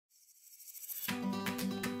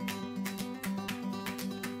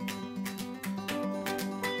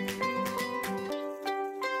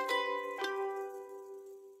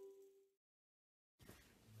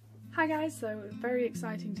Hi guys, so very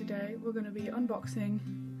exciting today. We're going to be unboxing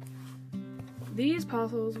these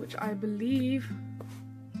parcels, which I believe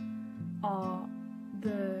are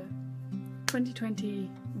the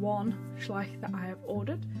 2021 Schleich that I have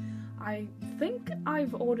ordered. I think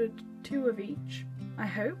I've ordered 2 of each, I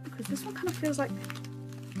hope, because this one kind of feels like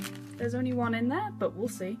there's only one in there, but we'll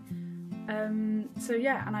see. So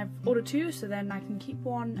yeah, and I've ordered 2, so then I can keep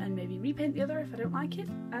one and maybe repaint the other if I don't like it.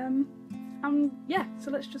 Yeah, so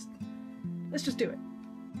let's just do it.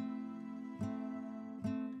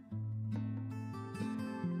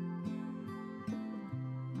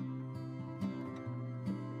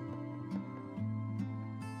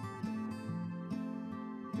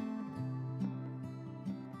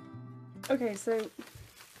 Okay, so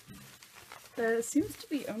there seems to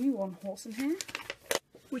be only one horse in here,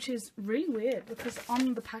 which is really weird because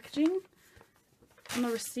on the packaging, on the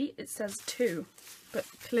receipt, it says 2, but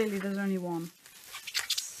clearly there's only one.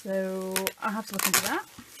 So I'll have to look into that.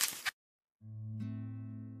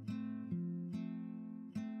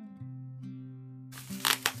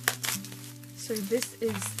 So this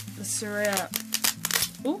is the Sorraia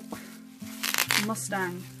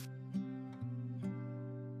Mustang.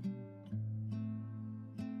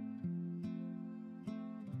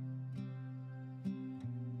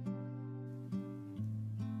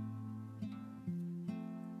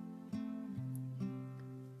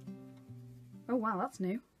 Oh wow, that's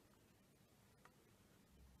new.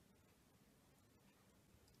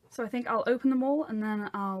 So I think I'll open them all and then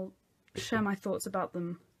I'll share my thoughts about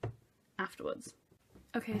them afterwards.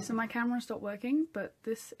 Okay, so my camera stopped working, but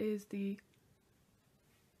this is the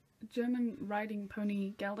German riding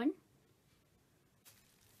pony gelding.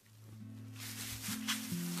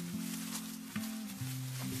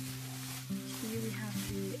 Here we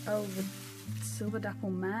have the silver Dapple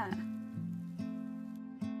Mare.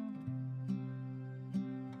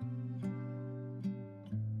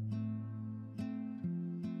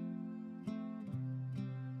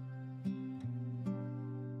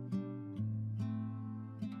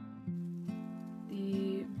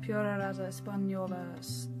 Pura Raza Española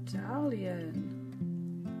Stallion.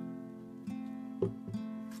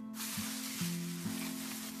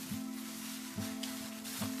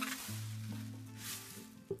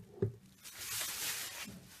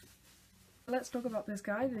 Let's talk about this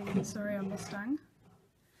guy, the Sorraia Mustang.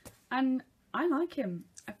 And I like him.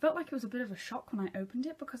 I felt like it was a bit of a shock when I opened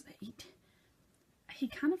it because he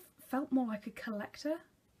kind of felt more like a collector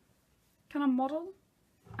kind of model.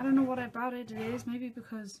 I don't know what about it is, maybe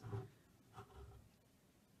because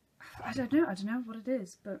I don't know what it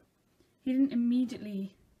is, but he didn't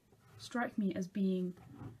immediately strike me as being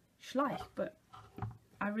Schleich, but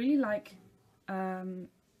I really like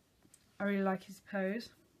his pose.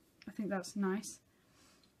 I think that's nice.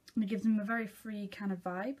 And it gives him a very free kind of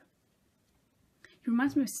vibe. He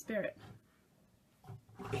reminds me of Spirit.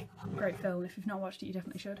 Great film. If you've not watched it, you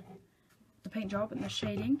definitely should. The paint job and the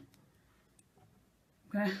shading,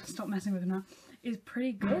 I'm gonna stop messing with him now, is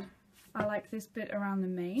pretty good. I like this bit around the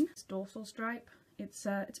mane, his dorsal stripe. It's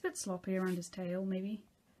a bit sloppy around his tail, maybe.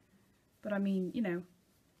 But I mean, you know,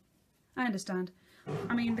 I understand.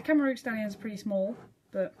 I mean, the Cameroon Stallion is pretty small,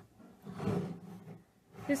 but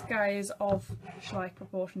this guy is of Schleich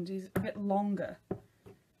proportions. He's a bit longer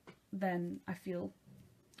than I feel.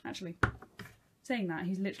 Actually, saying that,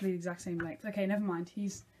 he's literally the exact same length. Okay, never mind.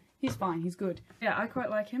 He's fine. He's good. Yeah, I quite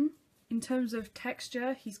like him. In terms of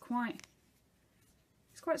texture, he's quite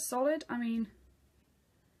solid. I mean,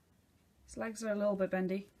 his legs are a little bit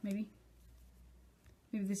bendy, maybe.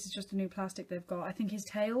 Maybe this is just a new plastic they've got. I think his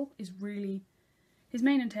tail is really, his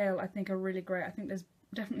mane and tail I think are really great. I think there's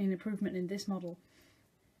definitely an improvement in this model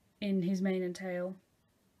in his mane and tail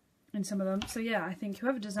in some of them. So yeah, I think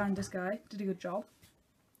whoever designed this guy did a good job.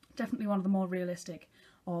 Definitely one of the more realistic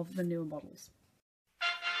of the newer models.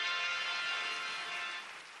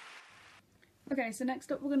 Okay, so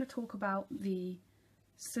next up we're going to talk about the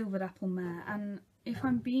silver Dapple Mare, and if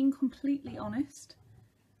I'm being completely honest,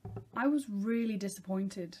 I was really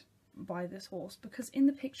disappointed by this horse because in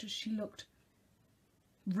the pictures she looked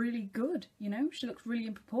really good, you know, she looked really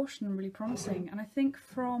in proportion and really promising, and I think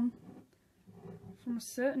from a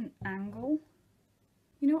certain angle,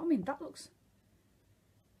 you know what I mean, that looks,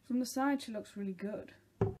 from the side she looks really good.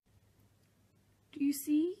 Do you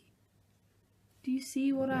see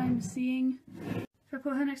what I'm seeing? If I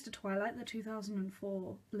put her next to Twilight, the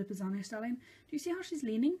 2004 Lipizzaner Stallion, do you see how she's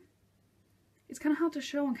leaning? It's kind of hard to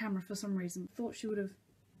show on camera for some reason. Thought she would have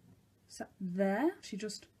sat there. She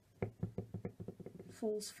just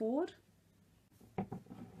falls forward.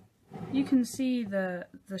 You can see the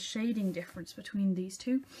shading difference between these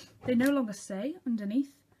two. They no longer say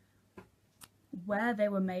underneath where they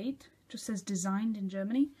were made. It just says designed in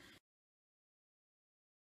Germany.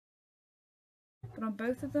 But on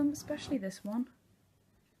both of them, especially this one,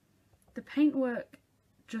 the paintwork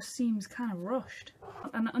just seems kind of rushed.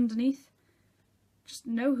 And underneath, just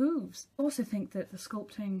no hooves. I also think that the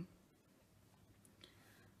sculpting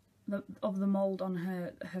of the mould on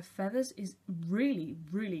her feathers is really,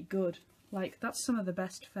 really good. Like, that's some of the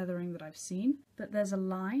best feathering that I've seen. But there's a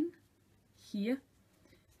line here.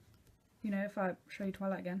 You know, if I show you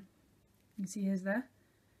Twilight again, you can see hers there.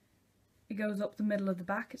 It goes up the middle of the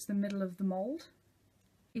back, it's the middle of the mould.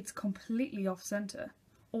 It's completely off centre,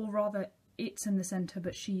 or rather it's in the centre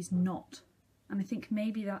but she's not. And I think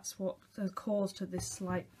maybe that's what has caused her this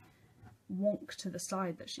slight wonk to the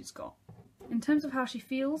side that she's got. In terms of how she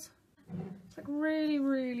feels, it's like really,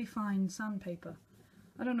 really fine sandpaper.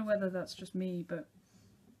 I don't know whether that's just me, but...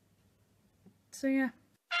 So yeah.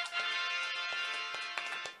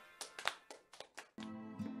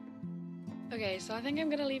 Okay, so I think I'm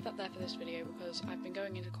going to leave that there for this video because I've been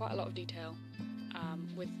going into quite a lot of detail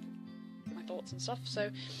with my thoughts and stuff. So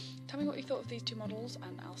tell me what you thought of these two models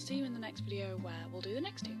and I'll see you in the next video where we'll do the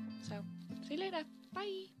next two.